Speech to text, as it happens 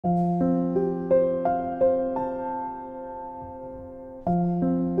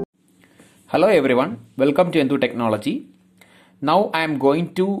Hello everyone, welcome to Endu Technology. Now I am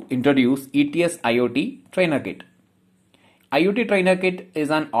going to introduce ETS IoT Trainer Kit. IoT Trainer Kit is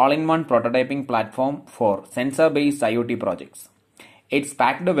an all-in-one prototyping platform for sensor-based IoT projects. It's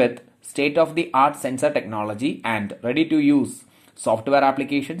packed with state-of-the-art sensor technology and ready-to-use software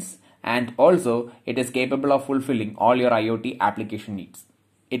applications, and also it is capable of fulfilling all your IoT application needs.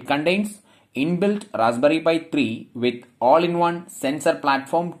 It contains inbuilt Raspberry Pi 3 with all-in-one sensor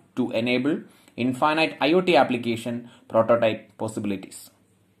platform to enable infinite IoT application prototype possibilities.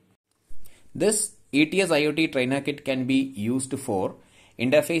 This ETS IoT Trainer Kit can be used for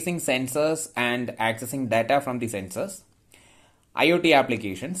interfacing sensors and accessing data from the sensors, IoT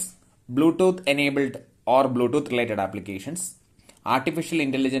applications, Bluetooth enabled or Bluetooth related applications, artificial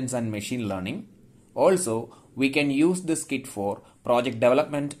intelligence and machine learning. Also, we can use this kit for project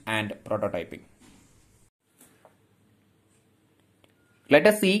development and prototyping. Let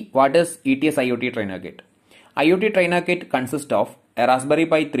us see what is ETS IoT Trainer Kit. IoT Trainer Kit consists of a Raspberry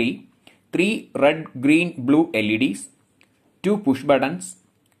Pi 3, 3 red, green, blue LEDs, 2 push buttons,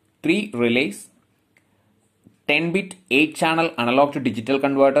 3 relays, 10-bit 8-channel analog to digital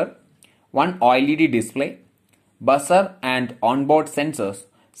converter, 1 OLED display, buzzer and onboard sensors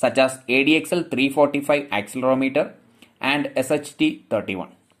such as ADXL 345 accelerometer and SHT31.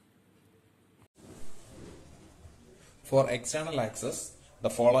 For external access, the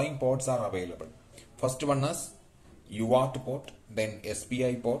following ports are available. First one is UART port, then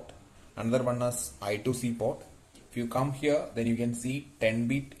SPI port, another one is I2C port. If you come here, then you can see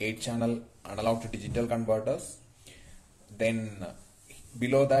 10-bit 8-channel analog to digital converters. Then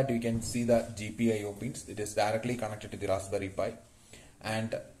below that you can see the GPIO pins. It is directly connected to the Raspberry Pi.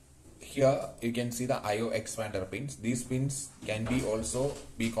 And here you can see the IO expander pins. These pins can be also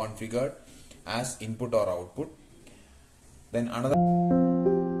be configured as input or output. Then another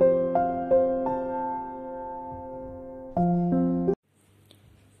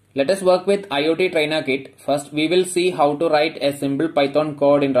Let us work with IoT Trainer Kit. First, we will see how to write a simple Python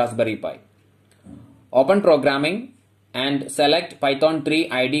code in Raspberry Pi. Open programming and select Python 3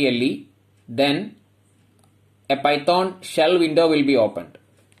 IDLE. Then a Python shell window will be opened.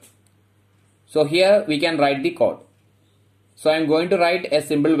 So here we can write the code. So I am going to write a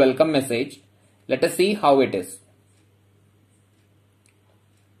simple welcome message. Let us see how it is.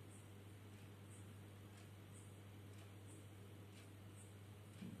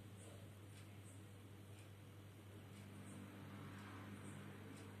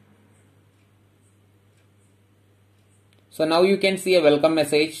 So now you can see a welcome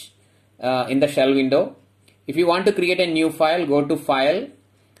message in the shell window. If you want to create a new file, go to File,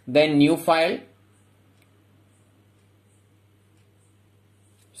 then New File.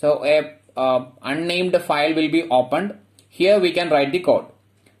 So a unnamed file will be opened. Here we can write the code.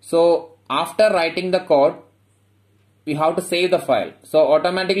 So after writing the code, we have to save the file. So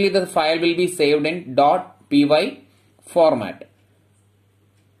automatically the file will be saved in .py format.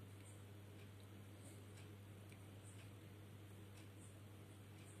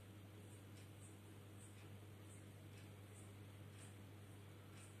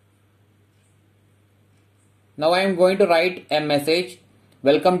 Now I am going to write a message,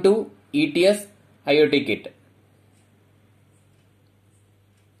 welcome to ETS IoT Kit.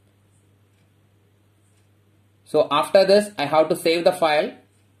 So after this I have to save the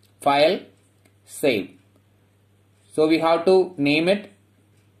file, save. So we have to name it.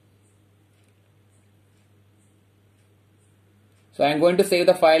 So I am going to save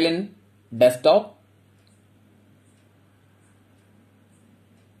the file in desktop.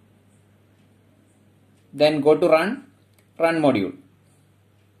 Then go to run module.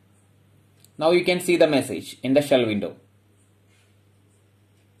 Now you can see the message in the shell window.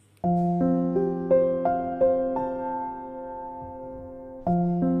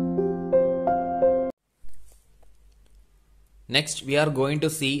 Next, we are going to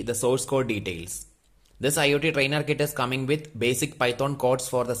see the source code details. This IoT Trainer Kit is coming with basic Python codes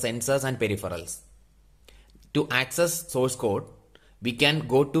for the sensors and peripherals. To access source code, we can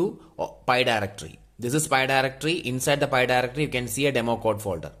go to Pi directory. This is Pi directory. Inside the Pi directory, you can see a demo code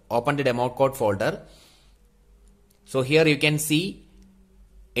folder. Open the demo code folder. So here you can see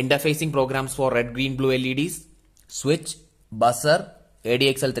interfacing programs for red, green, blue LEDs, switch, buzzer,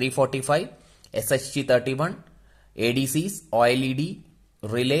 ADXL 345, SHT31, ADCs, OLED,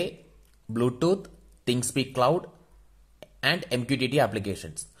 relay, Bluetooth, ThingSpeak Cloud, and MQTT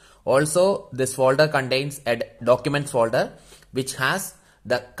applications. Also, this folder contains a documents folder which has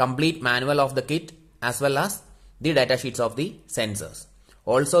the complete manual of the kit as well as the datasheets of the sensors.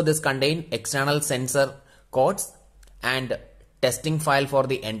 Also, this contains external sensor codes and testing file for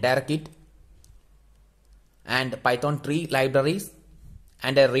the entire kit and Python 3 libraries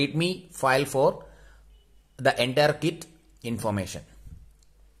and a readme file for the entire kit information.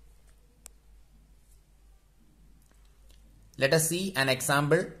 Let us see an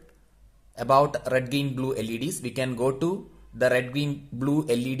example about red, green, blue LEDs. We can go to the red, green, blue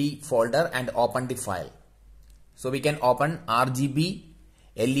LED folder and open the file. So we can open RGB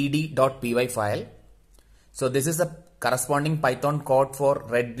led.py file. So this is a corresponding Python code for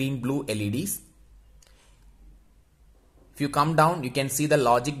red, green, blue LEDs. If you come down, you can see the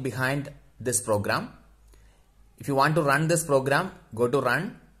logic behind this program. If you want to run this program, go to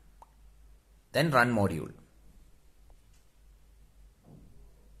run, then run module.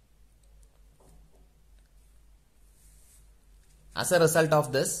 As a result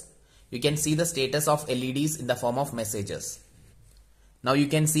of this, you can see the status of LEDs in the form of messages. Now you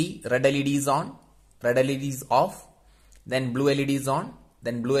can see red LED is on, red LED is off, then blue LED is on,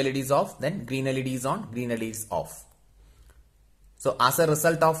 then blue LED is off, then green LED is on, green LED is off. So as a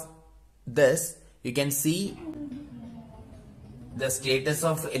result of this, you can see the status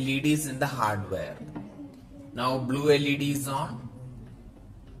of LEDs in the hardware. Now blue LED is on,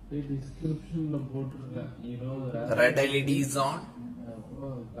 red LED is on,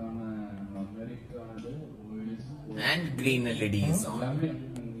 and green LED is on.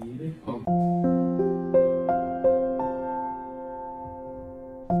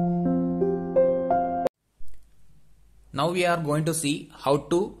 Now we are going to see how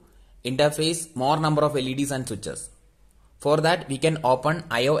to interface more number of LEDs and switches. For that, we can open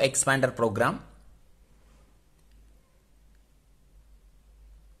IO Expander program.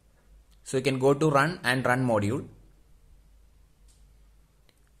 So you can go to run and run module.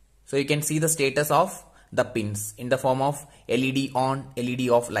 So you can see the status of the pins in the form of LED on, LED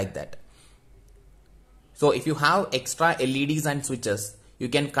off, like that. So if you have extra LEDs and switches, you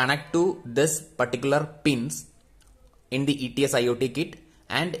can connect to this particular pins in the ETS IoT kit,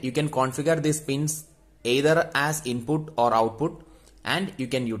 and you can configure these pins either as input or output, and you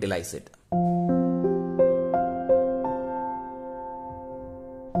can utilize it.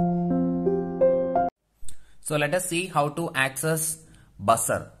 So let us see how to access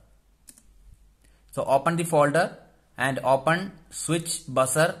buzzer. So open the folder and open switch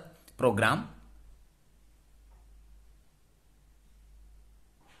buzzer program.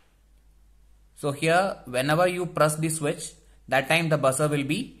 So here, whenever you press the switch, that time the buzzer will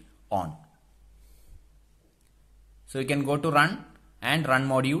be on. So you can go to run and run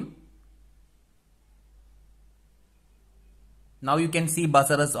module. Now you can see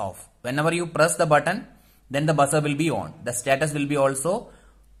buzzer is off. Whenever you press the button, then the buzzer will be on. The status will be also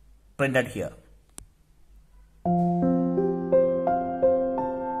printed here.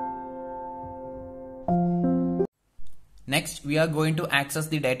 Next, we are going to access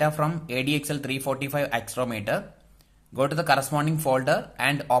the data from ADXL 345 accelerometer. Go to the corresponding folder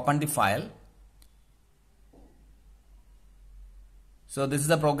and open the file. So this is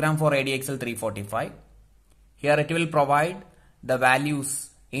the program for ADXL 345. Here it will provide the values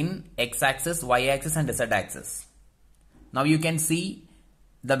in x-axis, y-axis and z-axis. Now you can see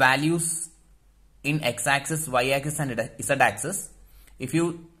the values in x-axis, y-axis and z-axis. If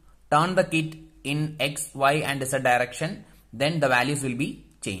you turn the kit in x, y and z direction, then the values will be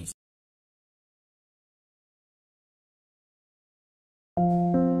changed.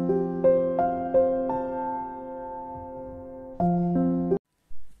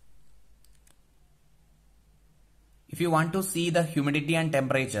 If you want to see the humidity and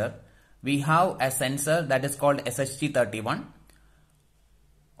temperature, we have a sensor that is called SHG31.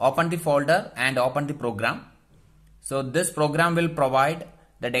 Open the folder and open the program. So this program will provide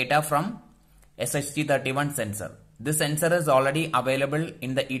the data from SHG31 sensor. This sensor is already available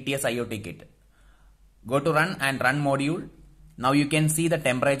in the ETS IoT kit. Go to run and run module. Now you can see the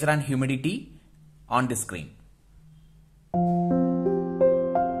temperature and humidity on the screen.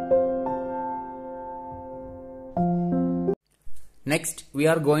 Next, we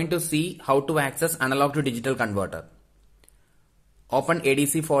are going to see how to access analog to digital converter. Open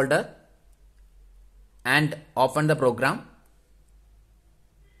ADC folder and open the program.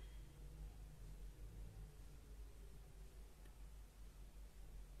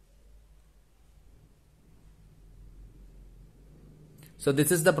 So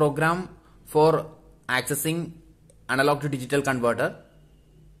this is the program for accessing analog to digital converter.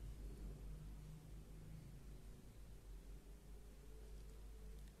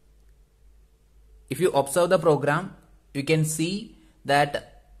 If you observe the program, you can see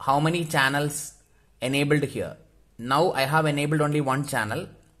that how many channels enabled here. Now I have enabled only one channel.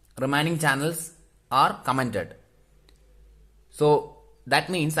 Remaining channels are commented. So that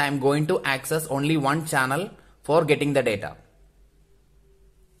means I am going to access only one channel for getting the data.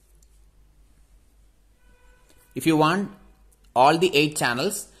 If you want all the 8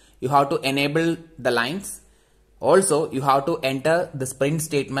 channels, you have to enable the lines. Also, you have to enter the print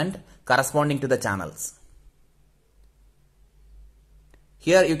statement corresponding to the channels.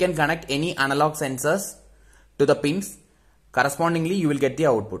 Here you can connect any analog sensors to the pins. Correspondingly, you will get the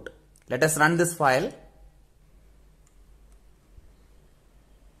output. Let us run this file.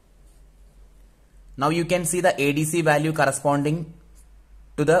 Now you can see the ADC value corresponding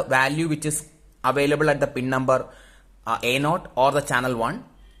to the value which is available at the pin number A0 or the channel 1.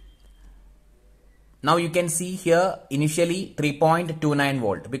 Now you can see here initially 3.29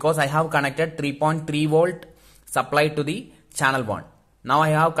 volt because I have connected 3.3 volt supply to the channel 1. Now I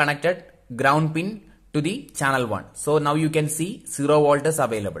have connected ground pin to the channel 1. So now you can see 0 volt is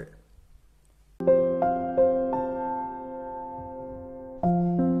available.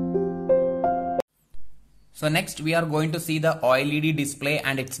 So next we are going to see the OLED display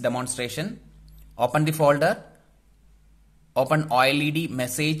and its demonstration. Open the folder. Open OLED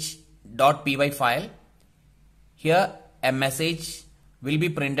message.py file. Here a message will be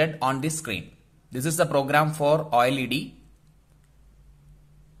printed on this screen. This is the program for OLED.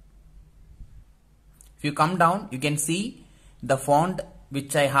 If you come down, you can see the font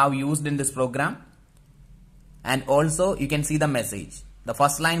which I have used in this program, and also you can see the message. The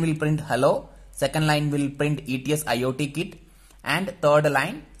first line will print hello, second line will print ETS IoT Kit, and third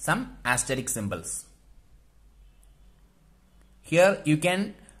line some asterisk symbols. Here you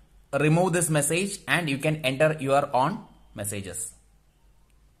can remove this message and you can enter your own messages.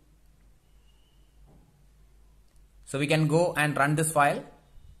 So we can go and run this file.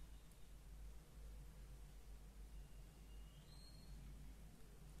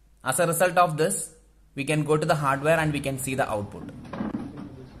 As a result of this, we can go to the hardware and we can see the output.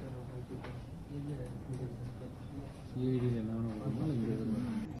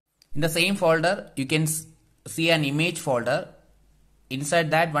 In the same folder, you can see an image folder. Inside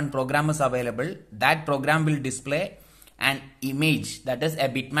that, one program is available. That program will display an image, that is a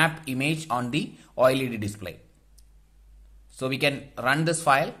bitmap image on the OLED display. So we can run this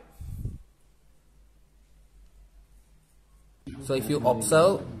file. So if you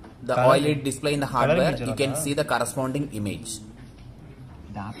observe the OLED display in the hardware, you can see the corresponding image.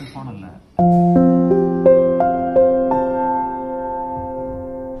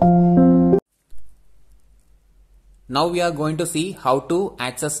 Now we are going to see how to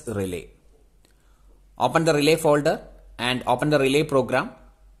access relay. Open the relay folder and open the relay program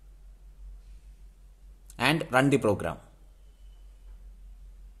and run the program.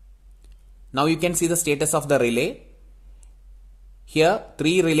 Now you can see the status of the relay. Here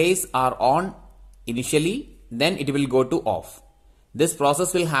 3 relays are on initially, then it will go to off. This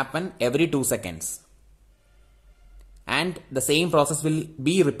process will happen every 2 seconds. And the same process will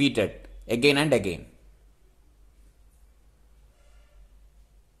be repeated again and again.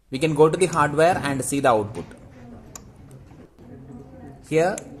 We can go to the hardware and see the output.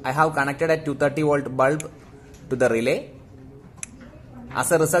 Here I have connected a 230 volt bulb to the relay.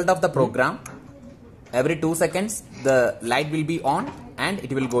 As a result of the program, every 2 seconds the light will be on and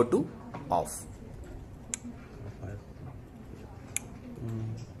it will go to off.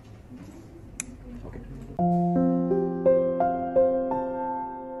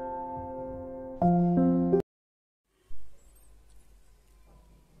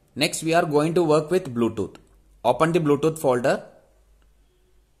 Next we are going to work with Bluetooth. Open the Bluetooth folder.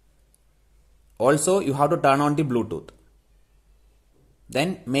 Also you have to turn on the Bluetooth.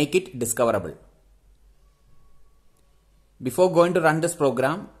 Then make it discoverable. Before going to run this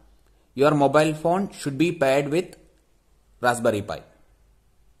program, your mobile phone should be paired with Raspberry Pi.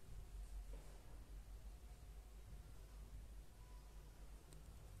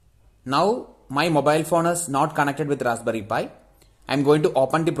 Now my mobile phone is not connected with Raspberry Pi. I am going to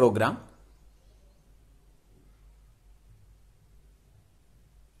open the program.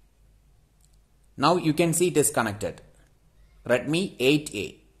 Now you can see it is connected. Redmi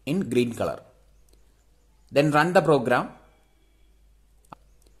 8A in green color. Then run the program.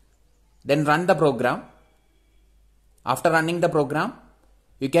 After running the program,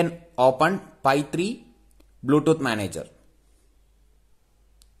 you can open Pi 3 Bluetooth Manager.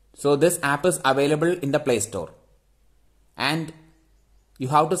 So this app is available in the Play Store. And you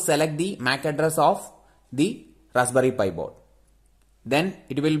have to select the MAC address of the Raspberry Pi board. Then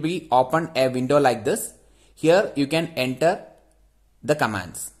it will be open a window like this. Here you can enter the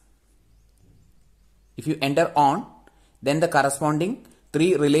commands. If you enter on, then the corresponding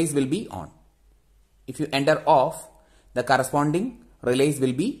 3 relays will be on. If you enter off, the corresponding relays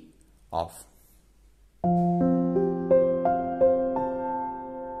will be off.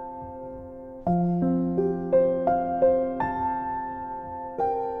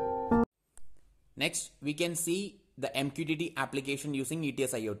 Next, we can see the MQTT application using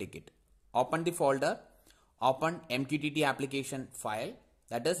ETS IoT Kit. Open the folder, open MQTT application file.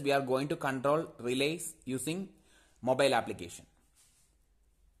 That is, we are going to control relays using mobile application.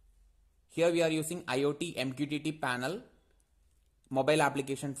 Here we are using IoT MQTT panel mobile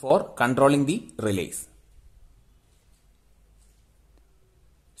application for controlling the relays.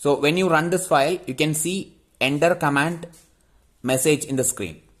 So when you run this file, you can see enter command message in the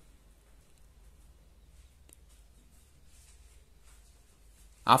screen.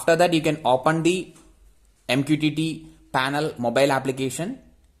 After that, you can open the MQTT panel mobile application,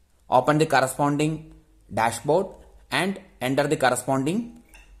 open the corresponding dashboard and enter the corresponding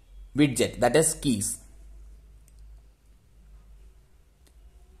widget, that is keys.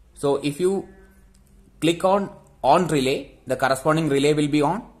 So if you click on relay, the corresponding relay will be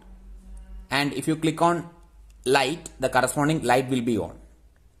on, and if you click on light, the corresponding light will be on.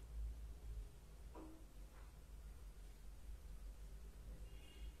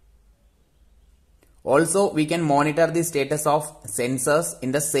 Also, we can monitor the status of sensors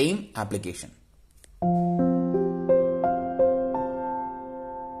in the same application.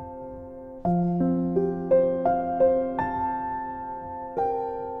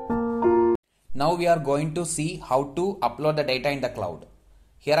 Now we are going to see how to upload the data in the cloud.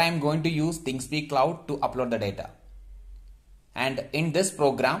 Here I am going to use ThingSpeak Cloud to upload the data. And in this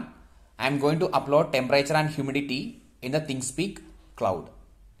program, I am going to upload temperature and humidity in the ThingSpeak Cloud.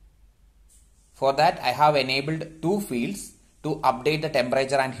 For that, I have enabled two fields to update the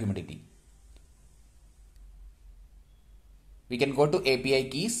temperature and humidity. We can go to API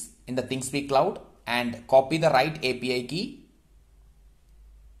keys in the ThingSpeak Cloud and copy the right API key.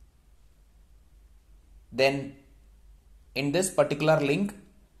 Then in this particular link,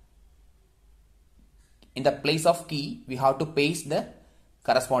 in the place of key, we have to paste the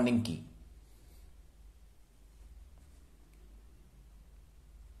corresponding key.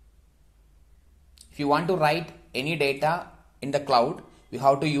 If you want to write any data in the cloud, you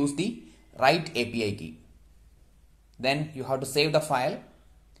have to use the write API key. Then you have to save the file.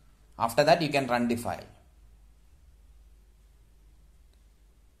 After that, you can run the file.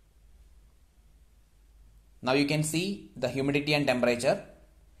 Now you can see the humidity and temperature.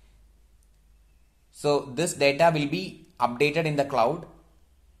 So this data will be updated in the cloud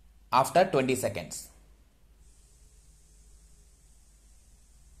after 20 seconds.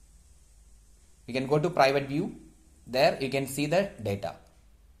 You can go to private view. There you can see the data.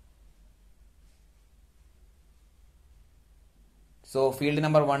 So field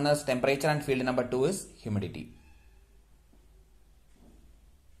number 1 is temperature and field number 2 is humidity.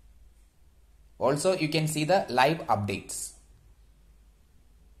 Also, you can see the live updates.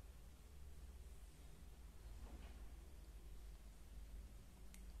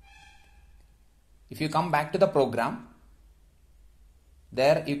 If you come back to the program,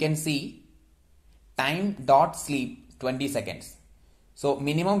 there you can see time.sleep 20 seconds. So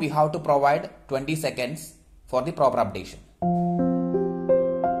minimum we have to provide 20 seconds for the proper updation.